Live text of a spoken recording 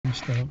you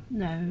start?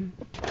 No.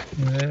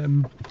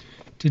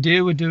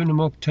 Today we're doing a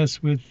mock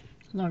test with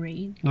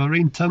Laureen.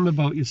 Laureen, tell me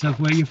about yourself.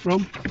 Where you're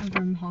from? I'm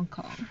from Hong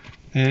Kong.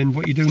 And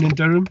what you're doing in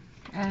Durham?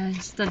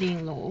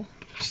 Studying law.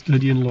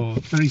 Studying law.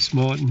 Very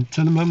smart. And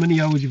tell them how many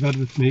hours you've had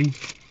with me.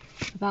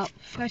 About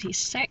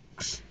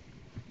 36.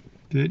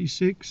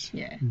 36?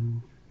 Yeah.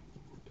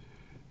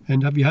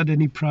 And have you had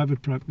any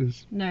private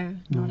practice? No,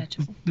 not at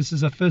all. This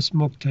is our first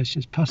mock test.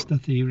 She's passed the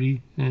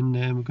theory and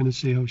we're going to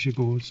see how she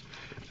goes.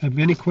 Have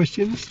you any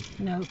questions?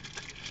 No.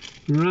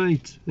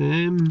 Right.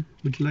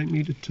 Would you like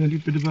me to tell you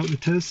a bit about the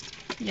test?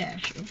 Yeah,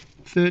 sure.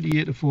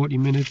 38 to 40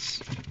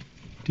 minutes,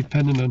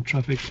 depending on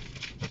traffic,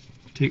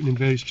 taken in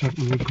various traffic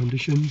and road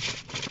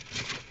conditions.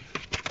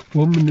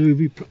 One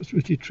manoeuvre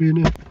with your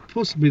trainer,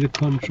 possibly the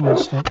control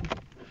stop.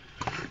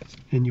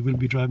 And you will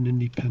be driving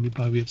independent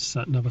by way of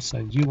sat-nav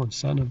signs. You want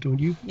sat-nav, don't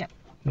you? Yep.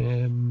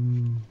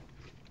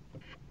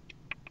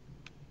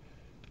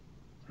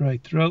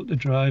 Right, throughout the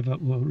drive, what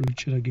route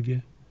should I give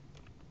you?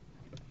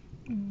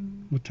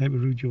 What type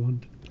of route do you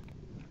want?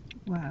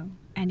 Wow,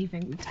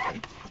 anything would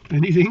do.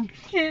 Anything?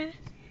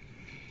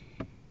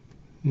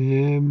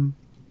 Yeah.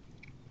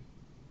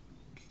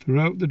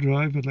 Throughout the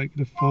drive, I'd like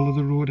you to follow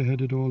the road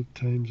ahead at all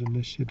times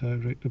unless you're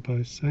directed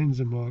by signs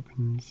and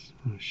markings.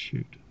 Oh,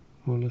 shoot.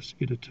 I'll ask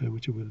you to turn,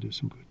 which I will do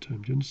some good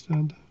time. Do you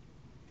understand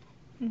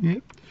that? Yeah.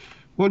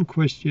 One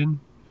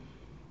question.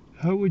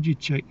 How would you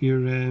check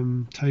your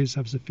tyres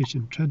have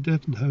sufficient tread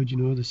depth, and how would you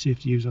know the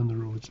safety use on the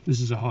roads?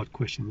 This is a hard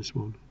question, this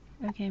one.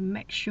 Okay,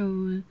 make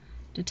sure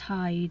the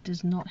tyre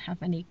does not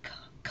have any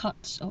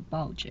cuts or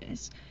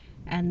bulges.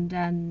 And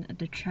then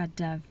the tread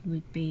depth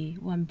would be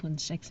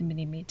 1.6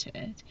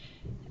 millimeters,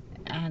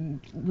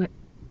 and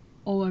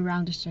all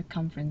around the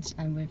circumference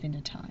and within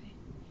the tyre.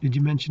 Did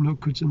you mention no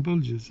cuts and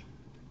bulges?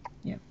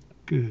 Yep.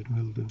 Good,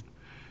 well done.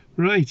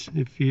 Right,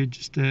 if you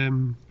just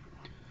I'm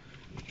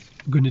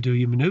going to do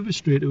your manoeuvre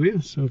straight away,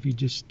 so if you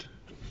just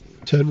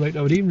turn right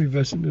out here and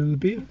reverse into the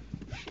beer.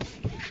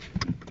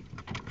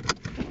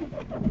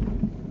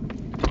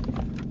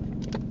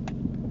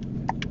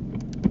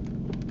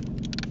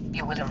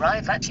 You will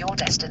arrive at your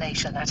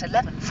destination at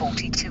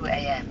 11:42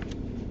 a.m.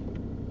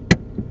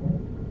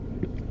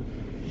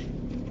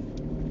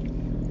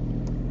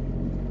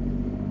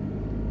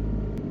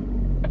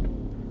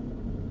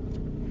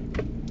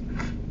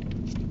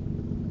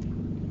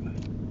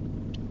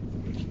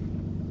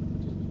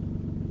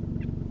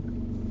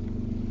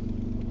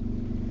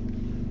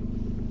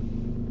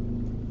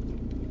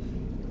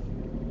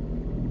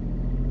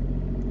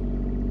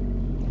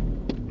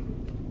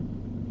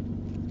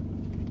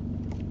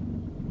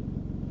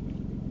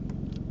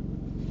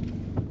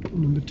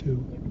 Number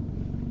 2.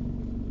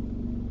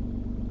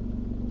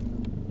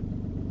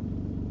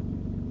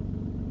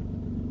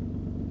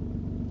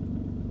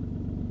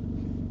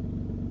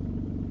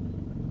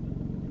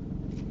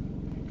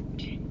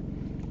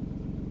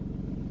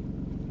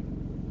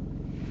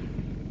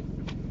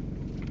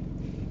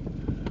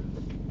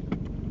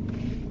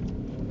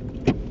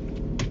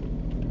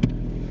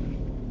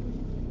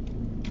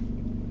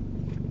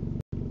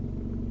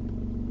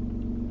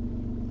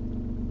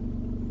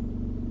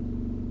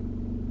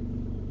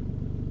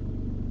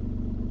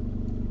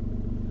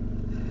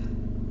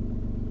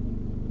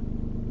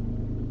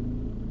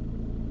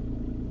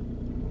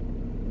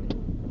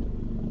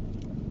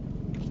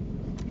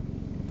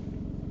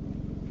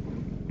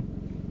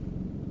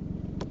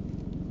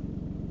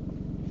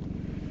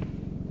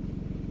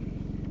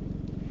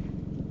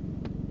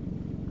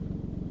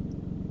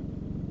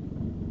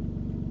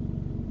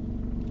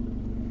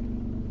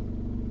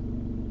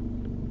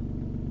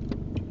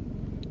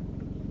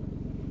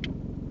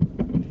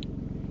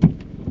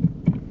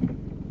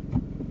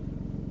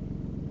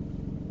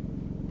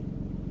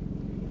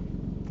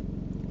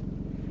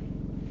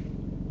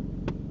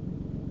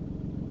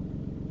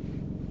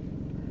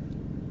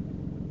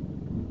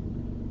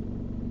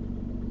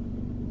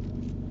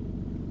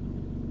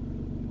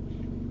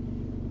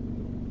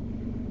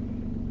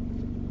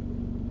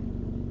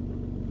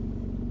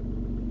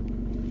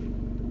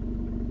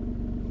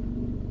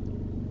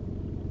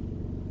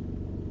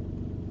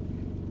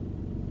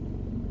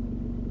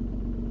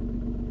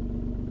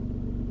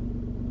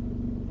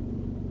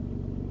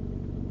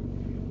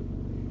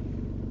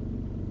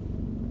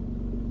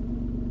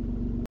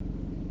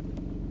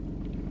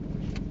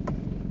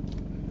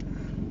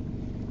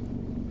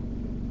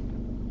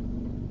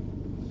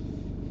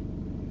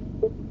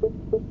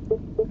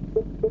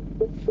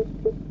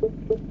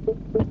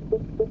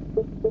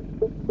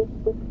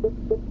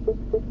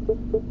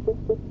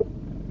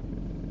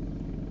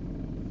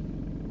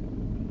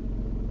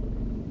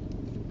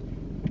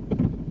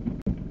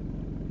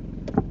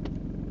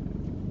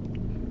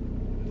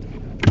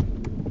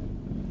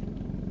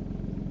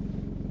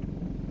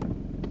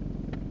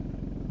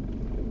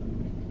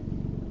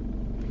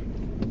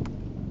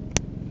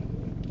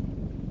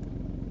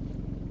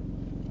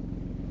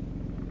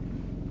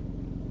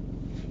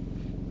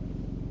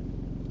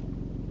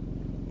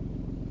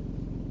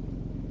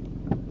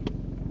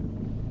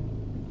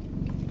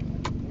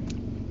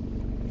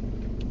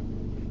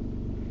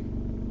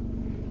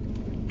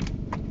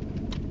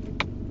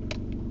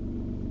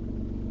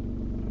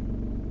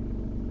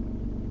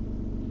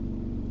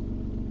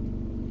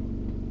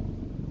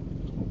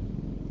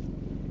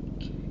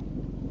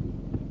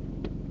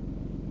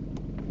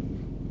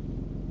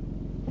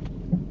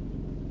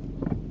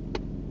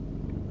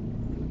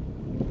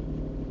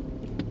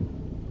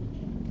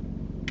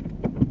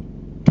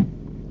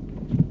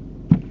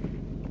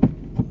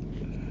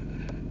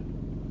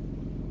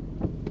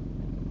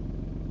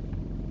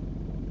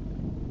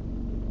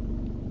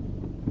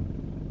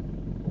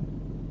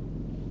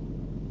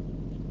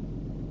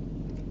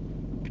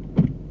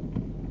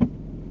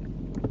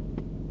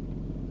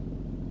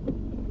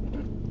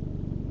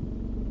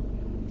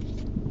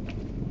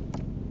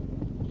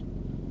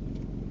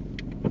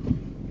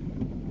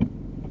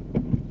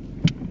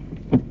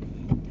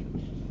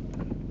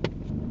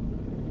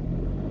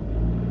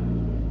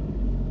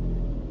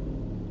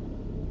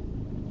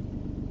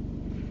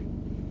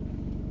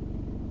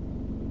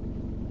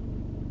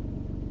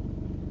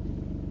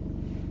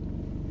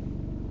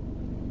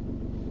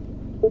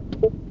 Okay.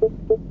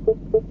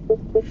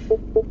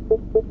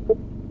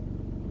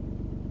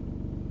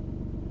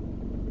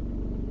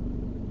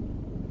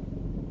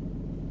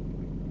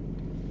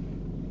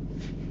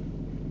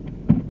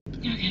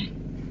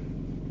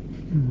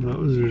 That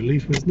was a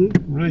relief, wasn't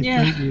it? Right,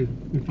 Yeah. thank you.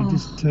 If you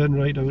just turn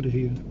right out of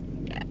here.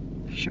 Yeah,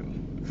 sure.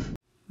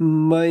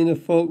 Minor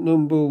fault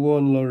number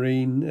 1,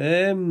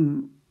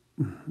 Laureen.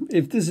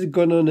 If this had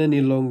gone on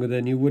any longer,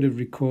 then you would have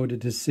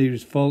recorded a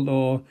serious fault,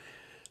 or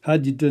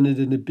had you done it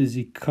in a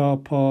busy car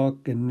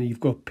park and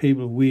you've got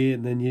people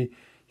waiting, then you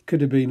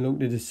could have been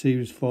looking at a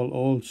serious fault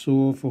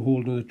also for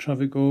holding the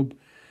traffic up.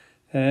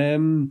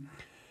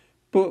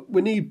 But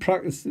we need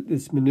practice at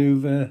this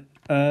manoeuvre,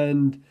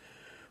 and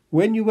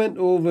when you went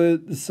over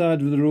the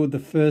side of the road the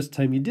first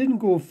time, you didn't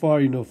go far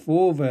enough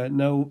over.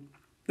 Now,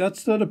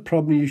 that's not a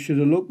problem. You should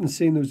have looked and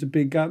seen there was a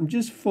big gap and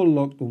just full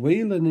lock the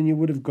wheel and then you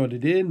would have got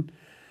it in.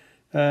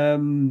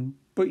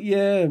 But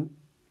yeah,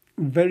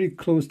 very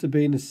close to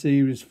being a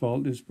serious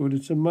fault, but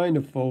it's a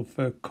minor fault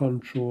for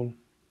control.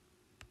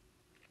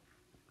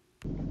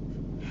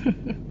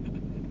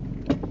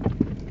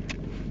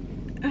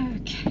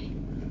 Okay.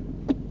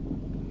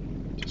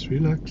 Just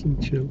relax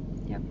and chill.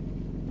 Yep.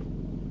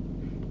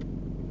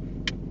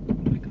 Oh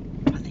my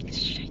god, my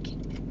thing's shaking.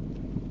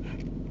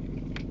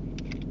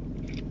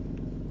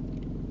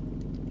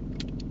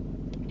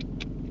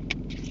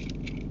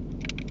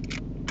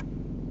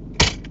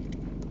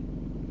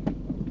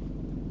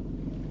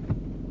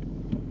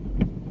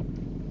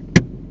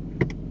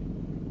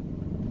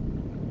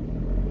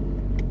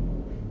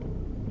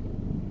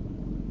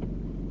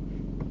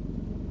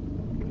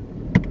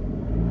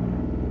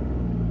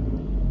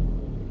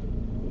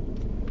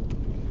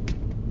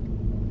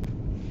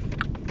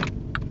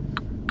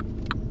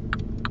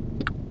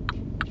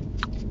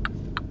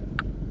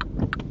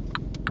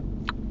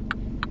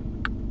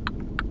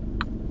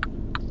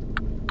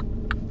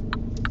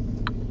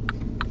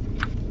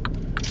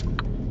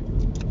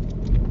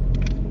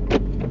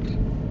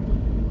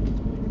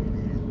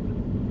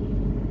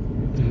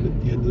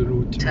 At the end of the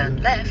road.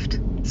 Turn left,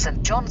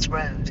 St John's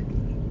Road.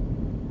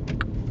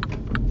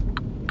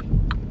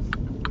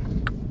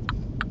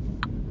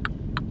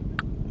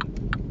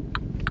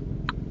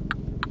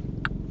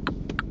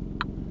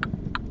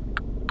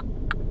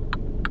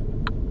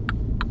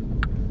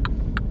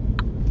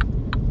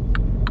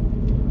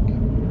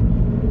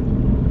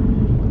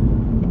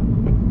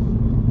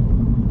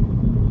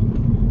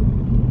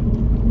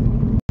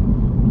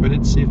 When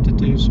it's safe to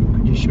do so,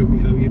 could you show me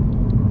how you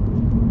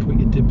put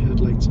your dip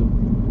headlights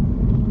on?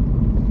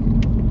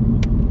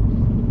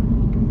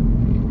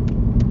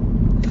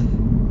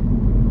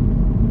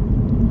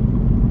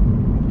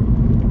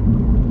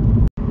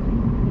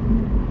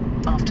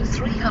 After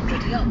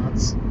 300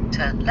 yards,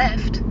 turn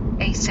left,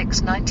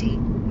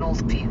 A690,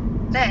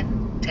 Northview.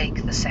 Then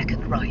take the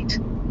second right.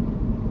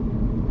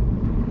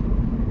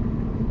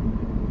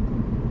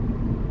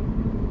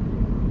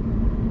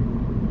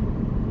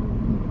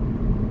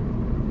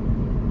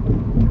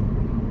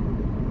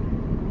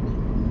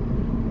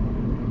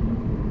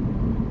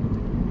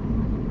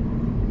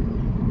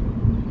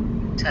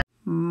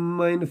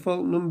 Minor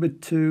fault number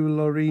 2,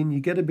 Laureen. You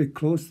get a bit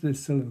close to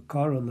this silver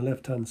car on the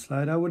left-hand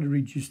side. I would have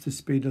reduced the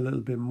speed a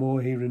little bit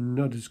more here and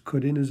not as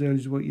cut in as early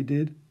as what you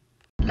did.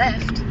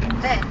 Left,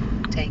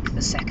 then take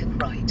the second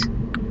right.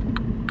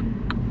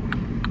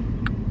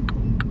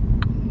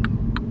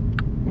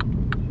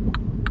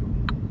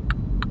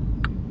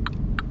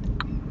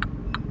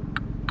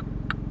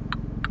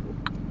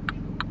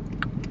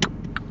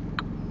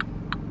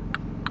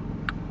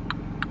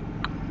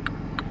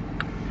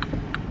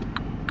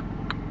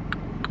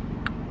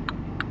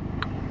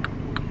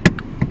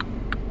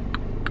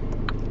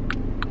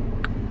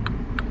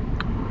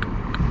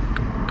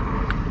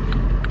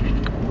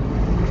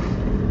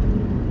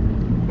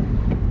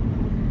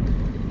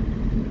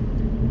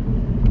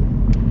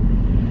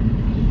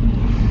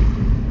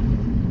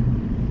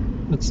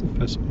 That's the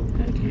first one.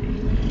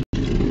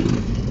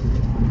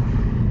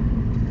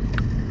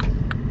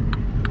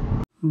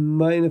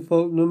 Minor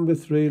fault number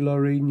 3,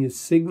 Laureen. Your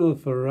signal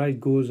for right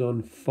goes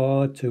on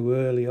far too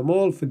early. I'm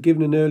all for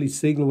giving an early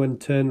signal when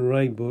turning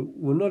right, but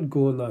we're not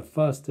going that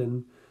fast,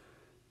 and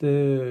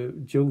the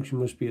junction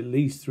must be at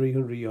least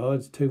 300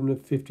 yards,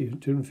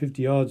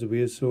 250 yards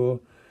away,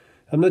 so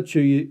I'm not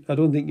sure I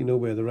don't think you know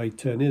where the right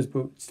turn is,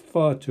 but it's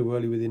far too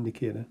early with the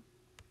indicator.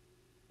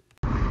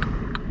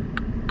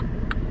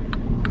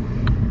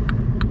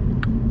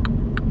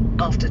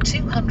 After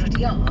 200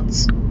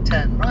 yards,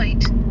 turn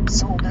right,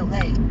 Sawmill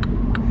Lane.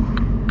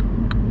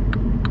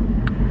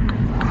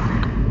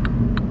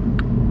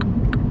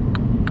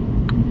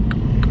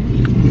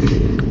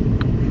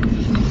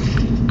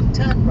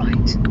 Turn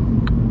right.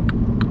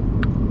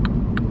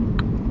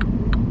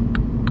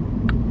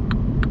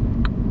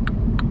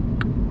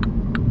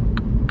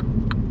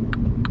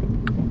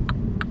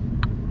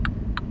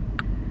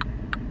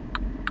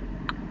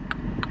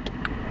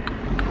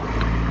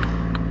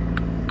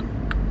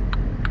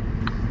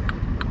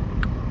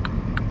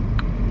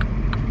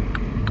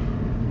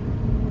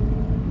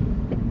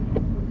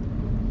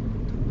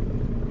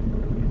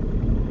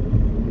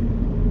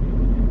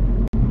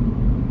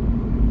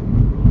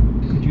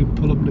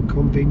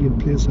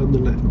 place on the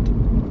left.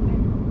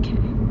 Okay,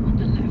 on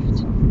the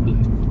left.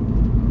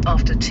 Left.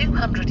 After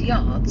 200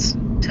 yards,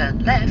 turn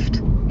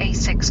left,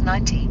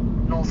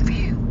 A690, North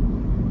View.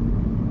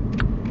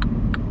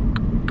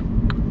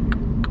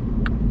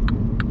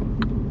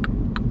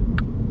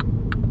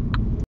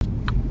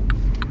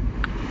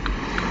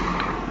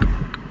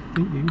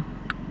 Thank you.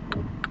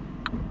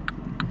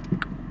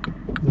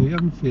 No, you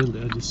haven't failed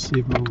there, just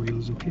save more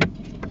wheels, okay?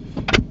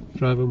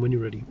 Drive on when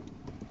you're ready.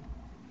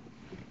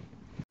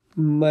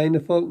 Minor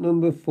fault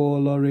number 4,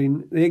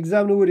 Laureen. The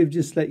examiner would have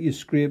just let you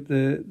scrape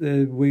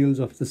the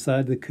wheels off the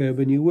side of the curb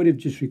and you would have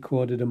just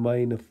recorded a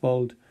minor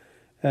fault.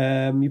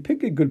 You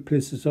pick a good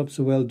place to stop,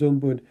 so well done,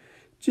 but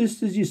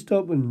just as you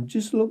stop and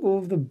just look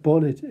over the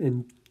bonnet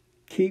and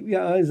keep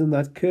your eyes on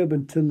that curb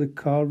until the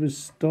car is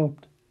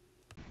stopped.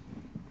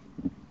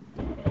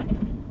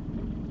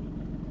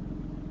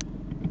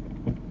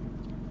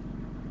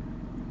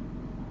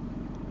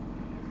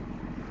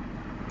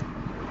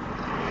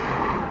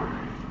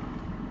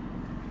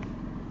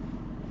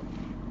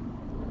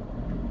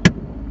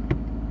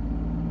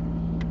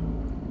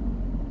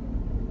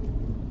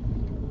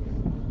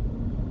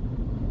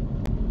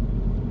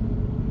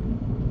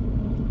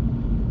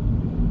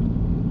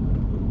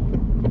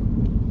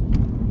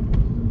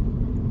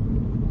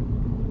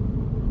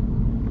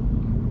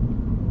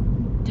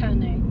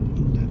 Turning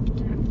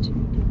left.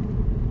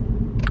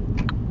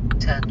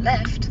 Turn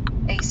left,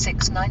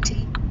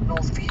 A690,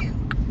 North View.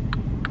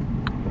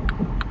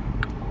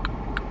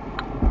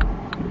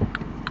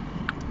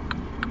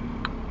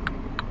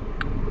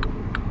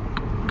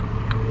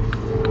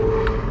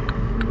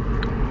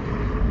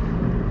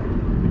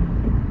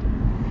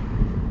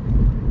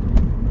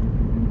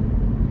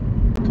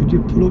 Could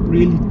you pull up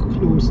really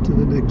close to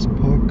the next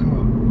parked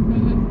car,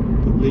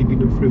 but leave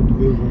enough room to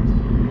move on?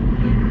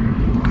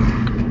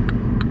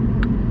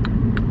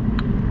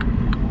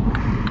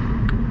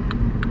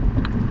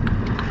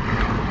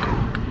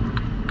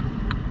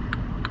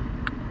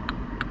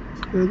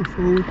 Further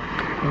forward,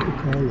 out the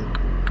car then.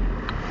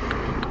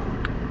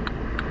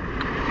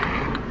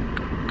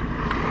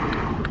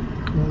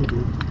 Well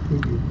done,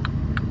 thank you.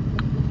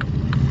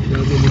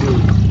 Now then we go.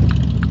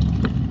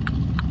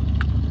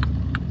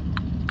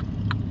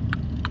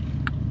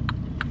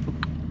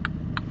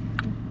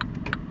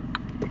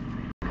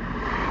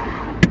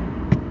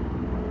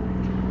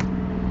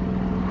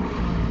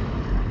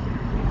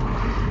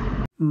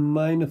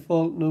 Minor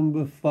fault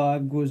number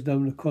 5 goes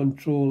down to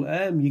control.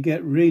 You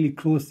get really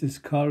close to this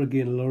car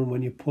again, Lauren,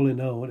 when you're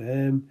pulling out.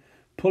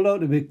 Pull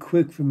out a bit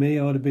quick for me.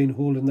 I would have been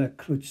holding that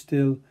clutch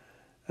still.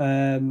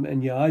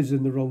 And your eyes are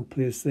in the wrong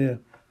place there.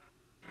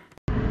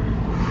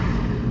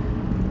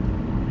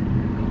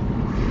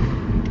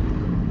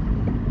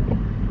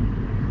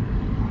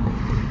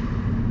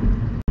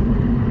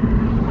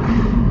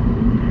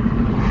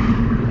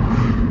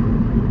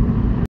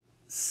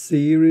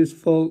 Serious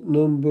fault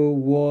number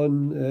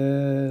 1,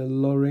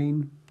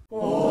 Laureen.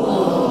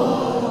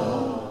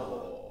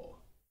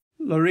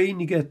 Laureen,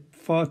 you get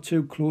far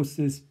too close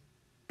to this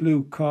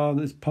blue car,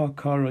 this parked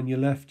car on your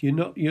left. You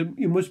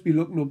must be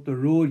looking up the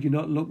road. You're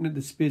not looking at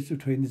the space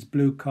between this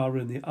blue car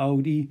and the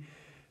Audi.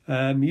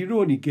 You're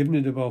only giving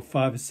it about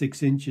 5 or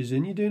 6 inches,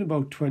 and you're doing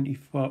about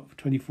 24,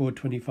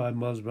 25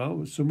 miles per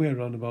hour, somewhere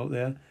around about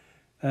there.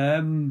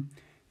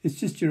 It's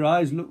just your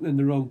eyes looking in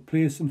the wrong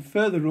place, and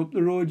further up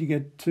the road you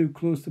get too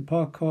close to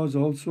parked cars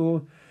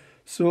also.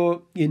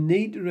 So you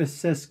need to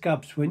assess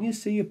gaps. When you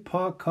see a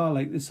parked car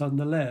like this on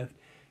the left,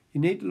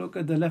 you need to look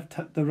at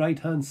the right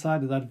hand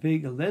side of that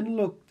vehicle. Then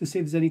look to see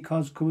if there's any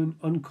cars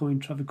oncoming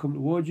traffic coming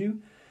towards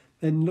you.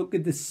 Then look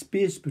at the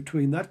space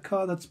between that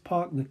car that's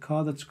parked and the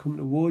car that's coming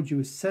towards you.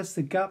 Assess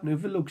the gap, and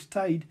if it looks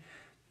tight,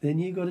 then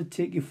you've got to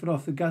take your foot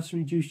off the gas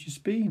and reduce your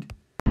speed.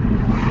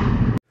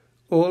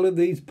 All of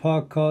these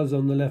parked cars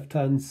on the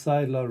left-hand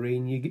side,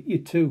 Laureen, you're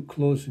too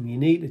close, and you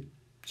need to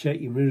check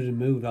your mirrors and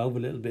move over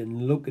a little bit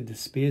and look at the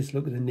space,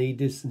 look at the knee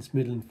distance,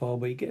 middle and far,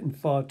 but you're getting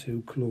far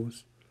too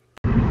close.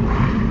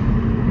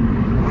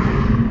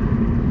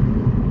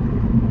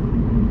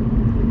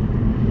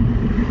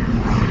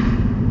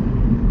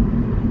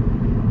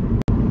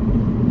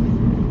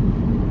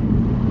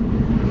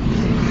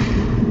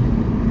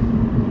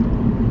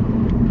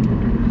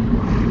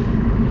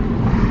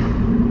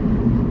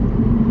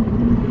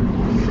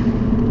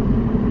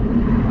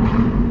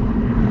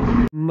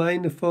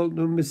 Minor fault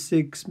number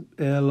 6,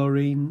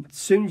 Laureen. As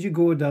soon as you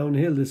go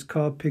downhill, this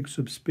car picks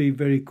up speed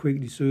very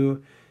quickly.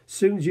 So as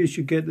soon as you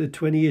should get the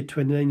 28,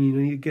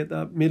 29, you get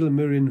that middle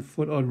mirror in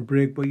foot on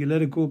brake, but you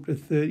let it go up to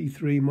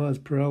 33 miles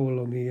per hour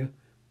along here.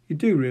 You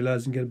do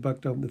realise and get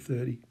back down to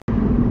 30.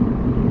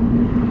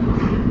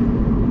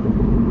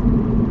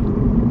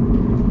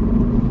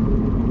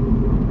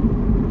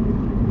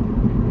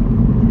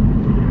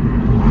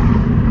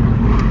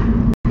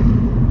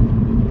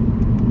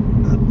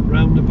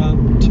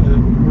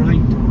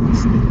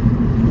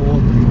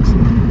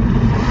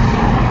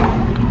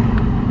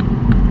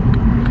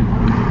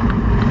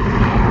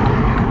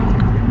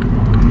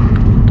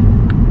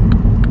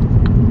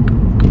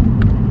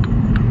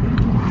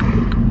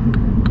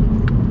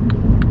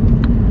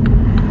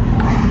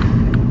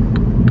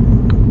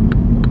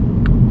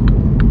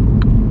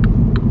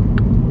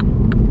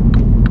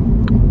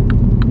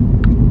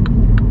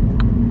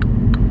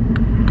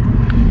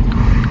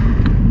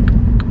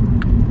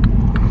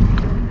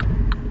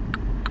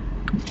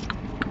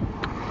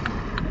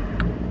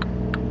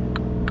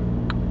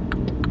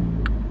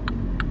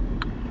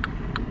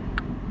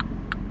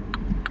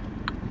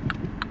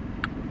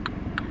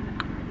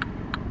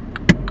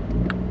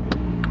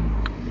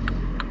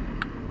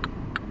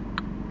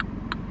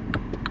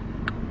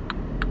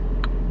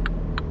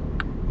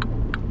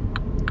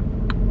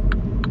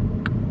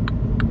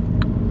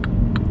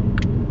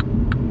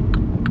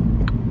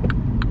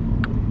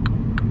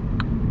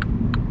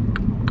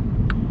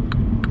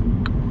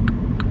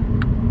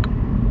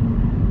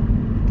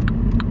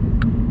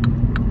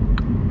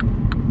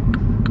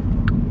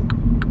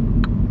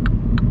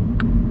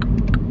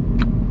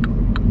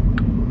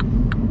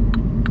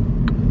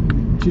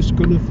 just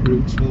gone off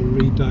route, so I'll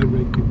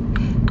redirect you.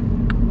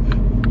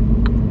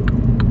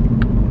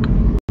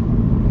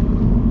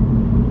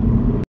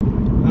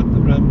 At the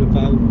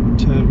roundabout,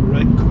 turn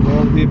right, come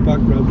all the way back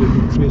round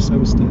and retrace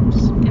our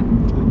steps. Yep.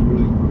 Turn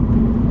right.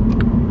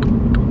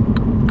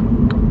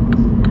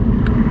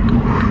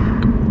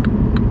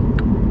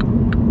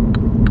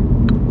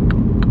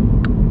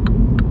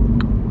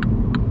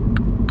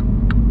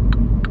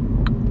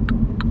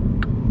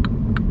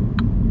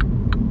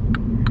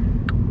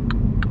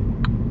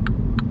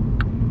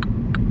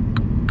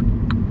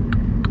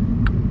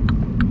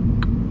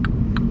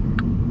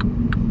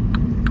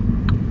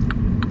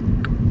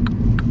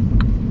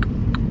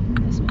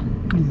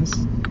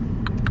 Yes.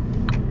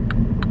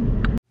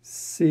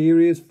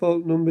 Serious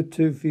fault number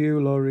 2 for you,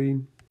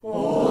 Laureen.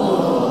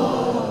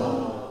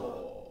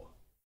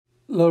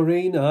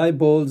 Laureen,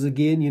 eyeballs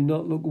again. You're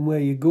not looking where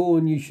you're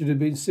going. You should have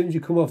been, as soon as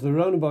you come off the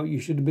roundabout, you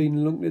should have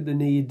been looking at the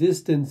near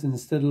distance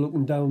instead of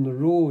looking down the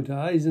road.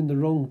 Eyes in the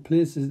wrong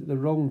places at the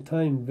wrong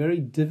time. Very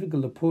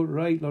difficult to put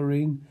right,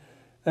 Laureen.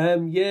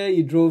 Yeah,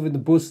 you drove in the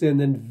bus lane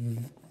and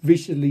then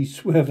viciously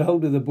swerved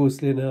out of the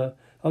bus lane.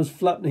 I was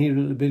flapping here a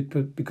little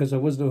bit because I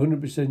wasn't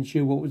 100%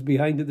 sure what was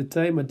behind at the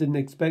time. I didn't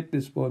expect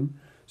this one.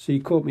 So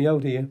you caught me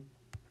out here.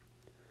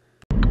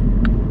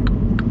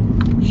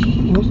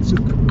 Lots of...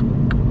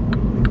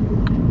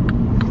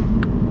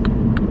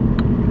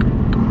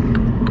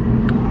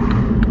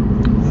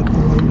 At the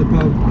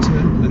roundabout,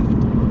 turn left.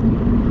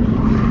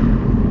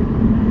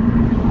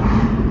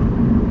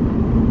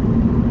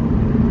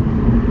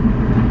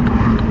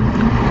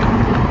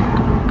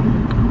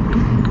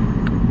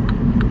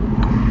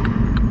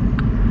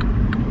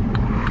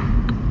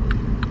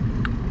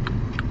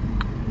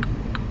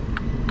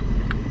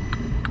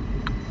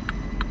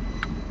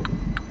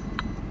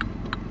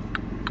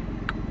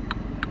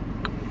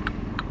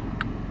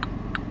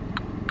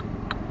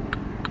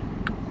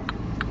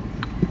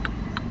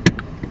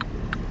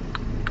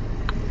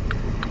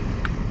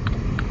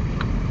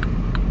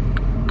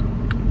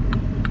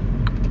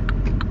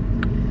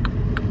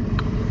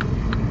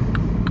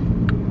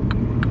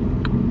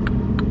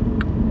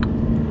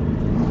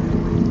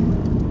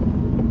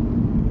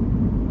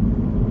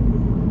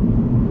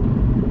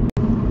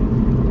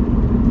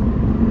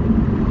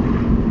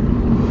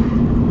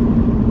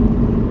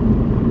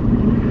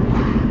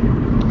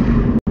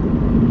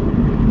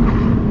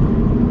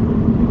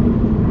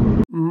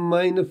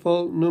 Minor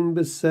fault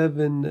number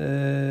 7,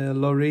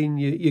 Laureen,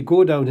 you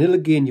go downhill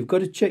again. You've got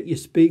to check your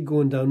speed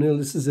going downhill.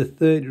 This is a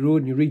 30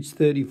 road and you reach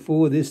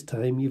 34 this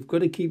time. You've got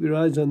to keep your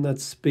eyes on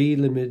that speed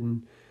limit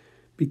and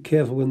be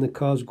careful when the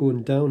car's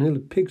going downhill.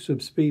 It picks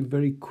up speed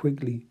very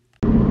quickly.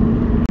 At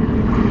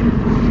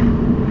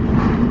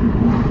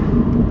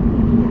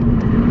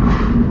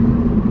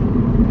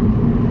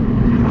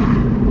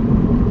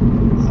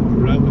the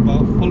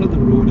roundabout, follow the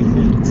road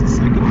ahead. It's the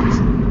second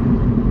exit.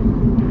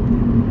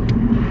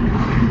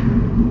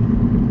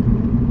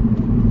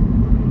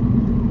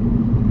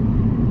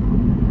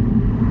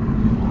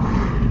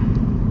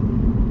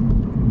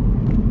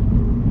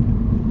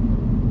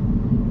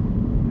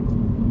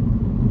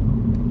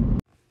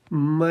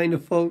 Minor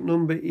fault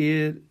number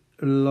 8,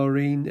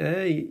 Laureen.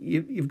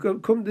 You've got to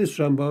come to this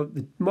roundabout.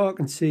 The mark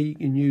and see you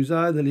can use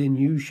either lane.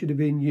 You should have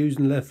been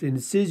using left lane.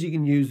 It says you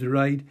can use the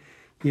right.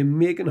 You're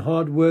making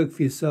hard work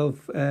for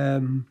yourself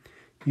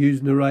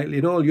using the right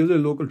lane. All the other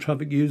local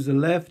traffic use the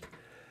left.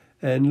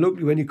 And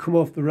luckily when you come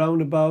off the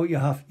roundabout,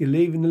 you're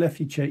leaving the left,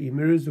 you check your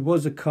mirrors. There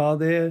was a car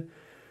there,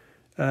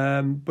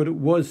 but it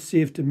was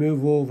safe to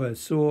move over.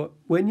 So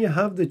when you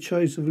have the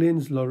choice of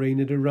lanes,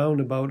 Laureen, at a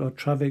roundabout or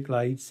traffic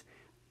lights,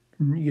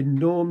 you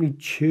normally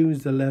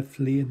choose the left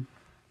lane.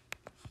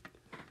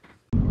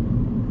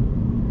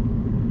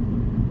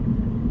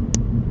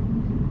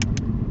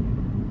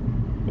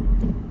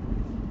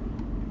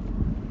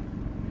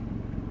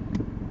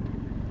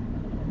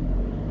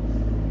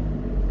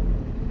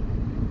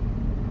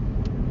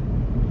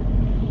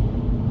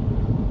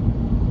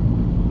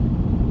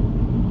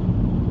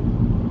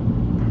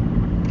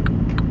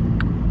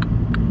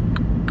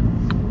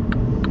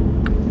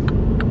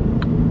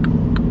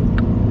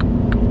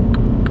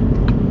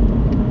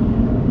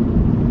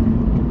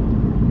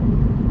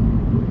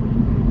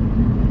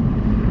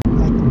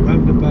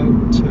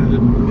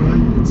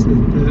 It's the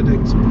third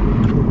exit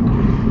from Crook.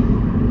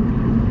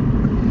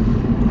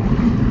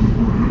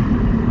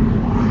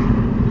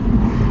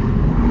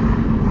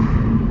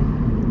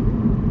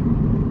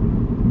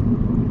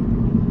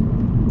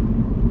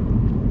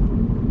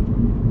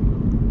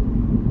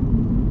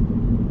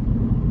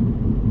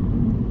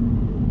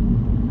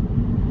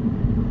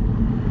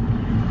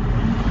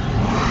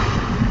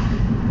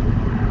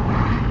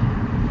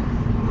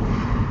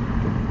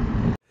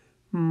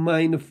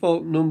 Minor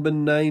fault number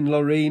 9,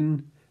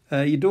 Laureen.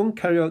 You don't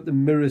carry out the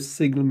mirror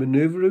signal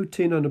manoeuvre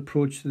routine on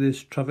approach to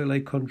this traffic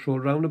light control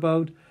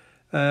roundabout.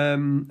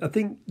 I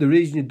think the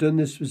reason you've done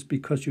this was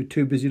because you're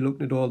too busy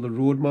looking at all the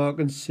road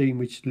markings, seeing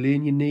which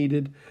lane you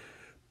needed.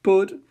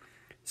 But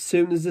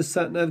soon as the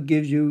sat-nav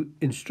gives you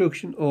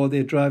instruction or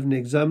they're driving the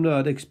examiner,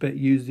 I'd expect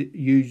you to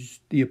use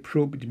the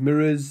appropriate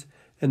mirrors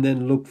and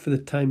then look for the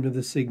timing of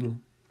the signal.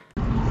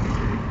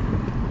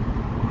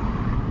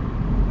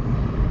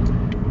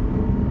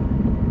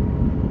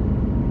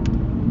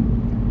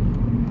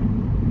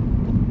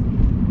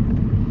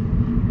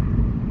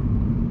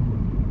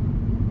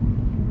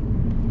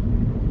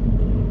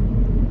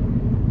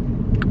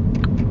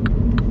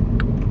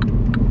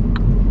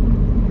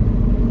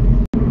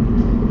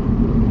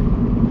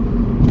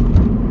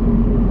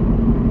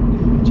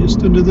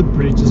 Just under the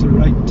bridge is a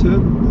right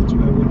turn, that's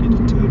where I want you to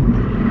turn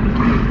right.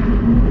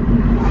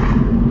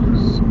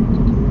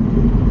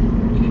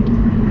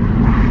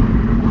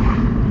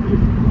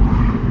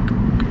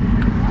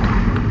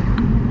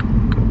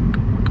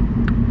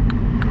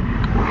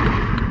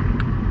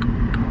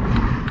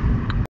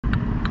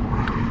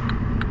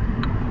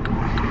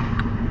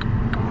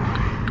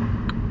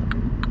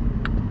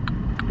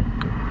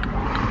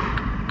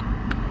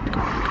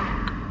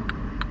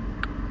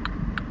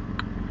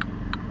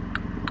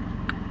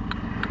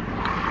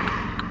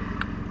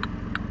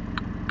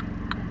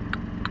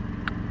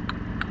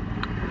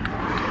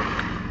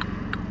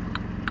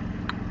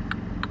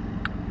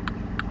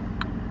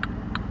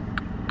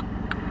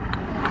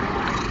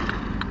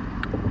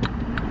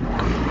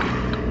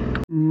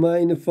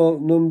 Minor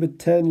fault number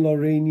 10,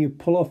 Laureen. You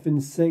pull off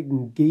in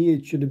second gear.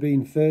 It should have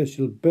been first.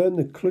 You'll burn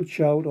the clutch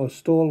out or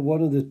stall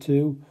one of the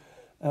two.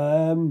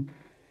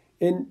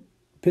 In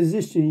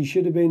position, you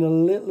should have been a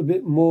little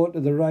bit more to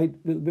the right,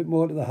 a little bit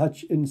more to the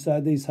hatch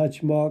inside these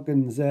hatch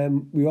markings.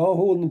 We are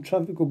holding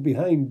traffic up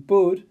behind,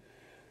 but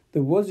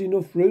there was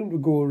enough room to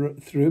go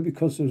through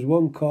because there was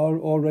one car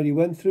already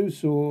went through.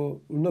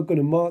 So we're not going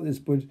to mark this,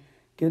 but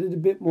get it a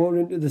bit more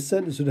into the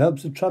centre so it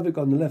helps the traffic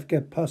on the left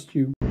get past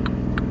you.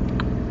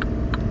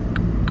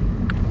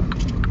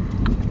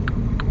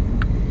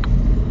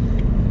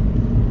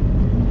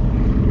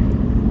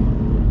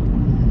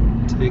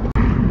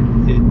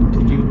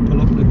 Could you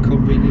pull up the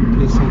convenient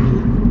place on the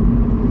left?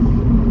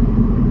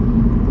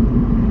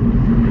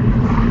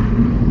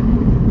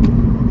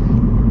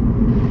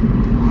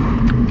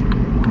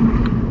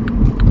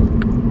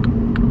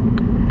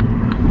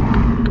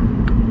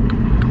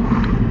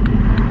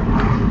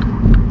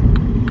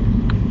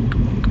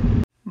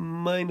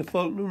 Minor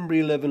fault number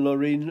 11,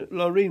 Laureen.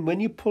 Laureen, when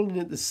you're pulling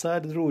at the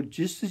side of the road,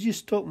 just as you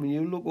stop, when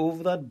you look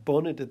over that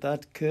bonnet at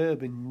that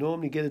curb and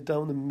normally get it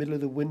down the middle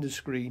of the window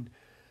screen,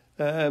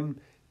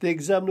 the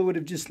examiner would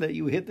have just let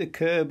you hit the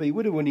curb. He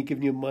would have only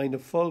given you a minor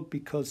fault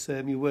because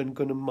you weren't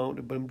going to mount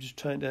it, but I'm just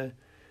trying to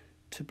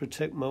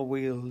protect my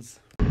wheels.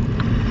 Right,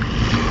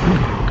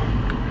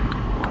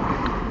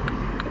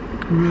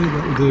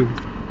 that'll do.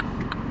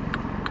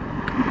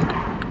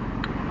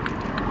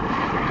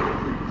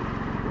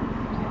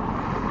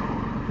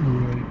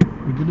 Alright,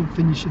 we're going to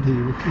finish it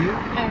here, okay?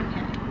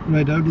 Okay.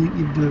 Right, how do you think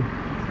you've done?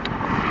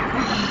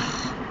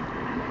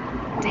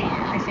 Dear,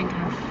 I think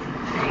I've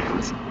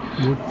failed.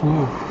 What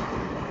for?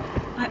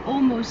 I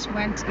almost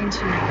went into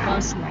the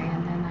bus lane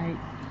and then I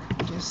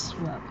just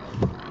swerved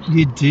over.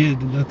 You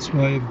did, and that's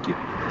why I've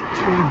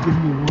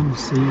given you one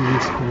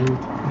serious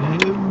fault.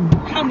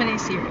 How many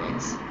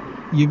serious?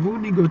 You've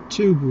only got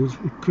two, but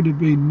it could have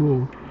been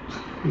more.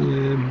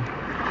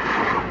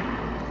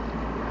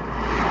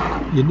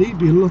 You need to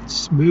be a lot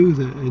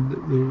smoother, and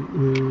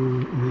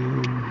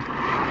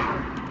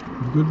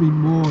you've got to be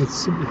more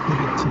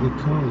sympathetic to the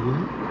car,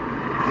 yeah?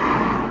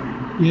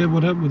 Yeah,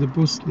 what happened with the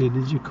bus lane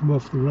is you come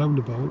off the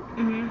roundabout.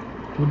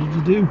 What did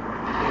you do?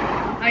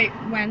 I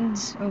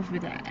went over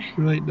there.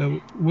 Right, now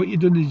what you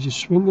done is you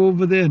swung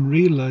over there and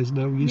realised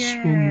now you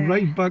swung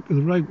right back to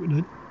the right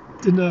when I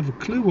didn't have a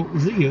clue what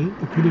was here.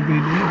 There could have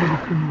been anybody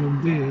coming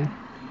on there.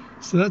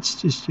 So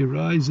that's just your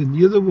eyes. And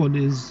the other one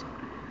is,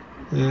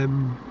 you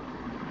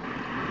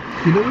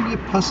know when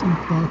you're passing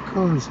parked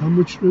cars, how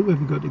much room have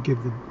you got to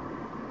give them?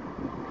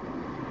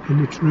 How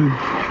much room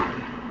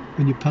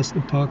when you pass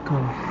the parked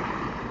car?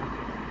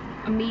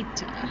 A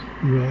meter.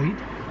 Right.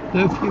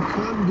 Now if you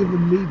can't give a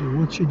meter,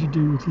 what should you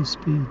do with your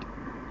speed?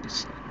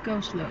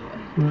 Go slower.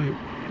 Right.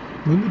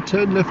 When we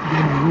turned left at the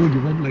end of the road,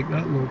 you went like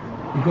that, look.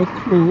 You got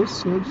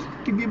close, so I'll just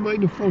give you a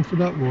minor fault for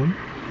that one.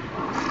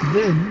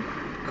 Then,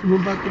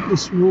 coming back up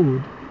this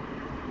road,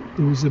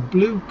 there was a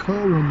blue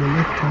car on the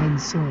left-hand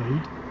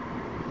side.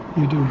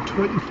 You're doing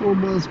 24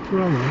 miles per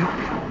hour,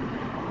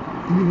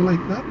 and you were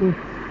like that, look.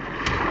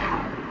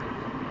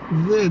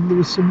 Then there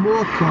were some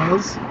more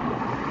cars,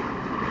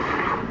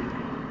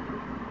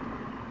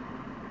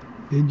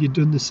 and you've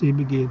done the same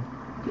again.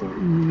 Got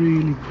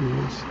really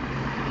close.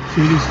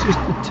 So there's just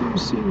the two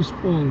serious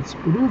faults,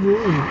 but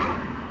overall,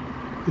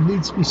 it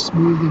needs to be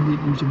smooth and you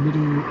use your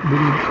middle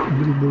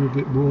mirror a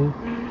bit more.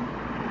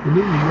 And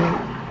other than that,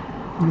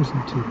 it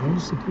wasn't too bad, I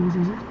suppose,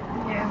 is it?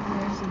 Yeah, it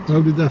wasn't.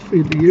 How did that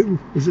feel to you?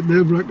 Was it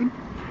nerve-wracking?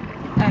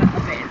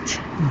 A bit.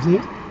 Was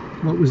it?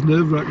 What was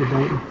nerve-wracking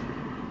about it?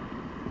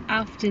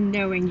 After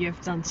knowing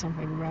you've done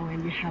something wrong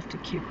and you have to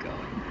keep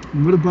going.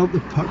 And what about the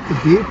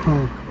beer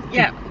park?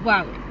 Yeah,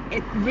 wow,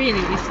 it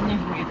really is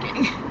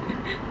nerve-wracking.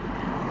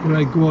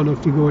 Right, go on,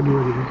 off you go when you're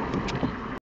ready.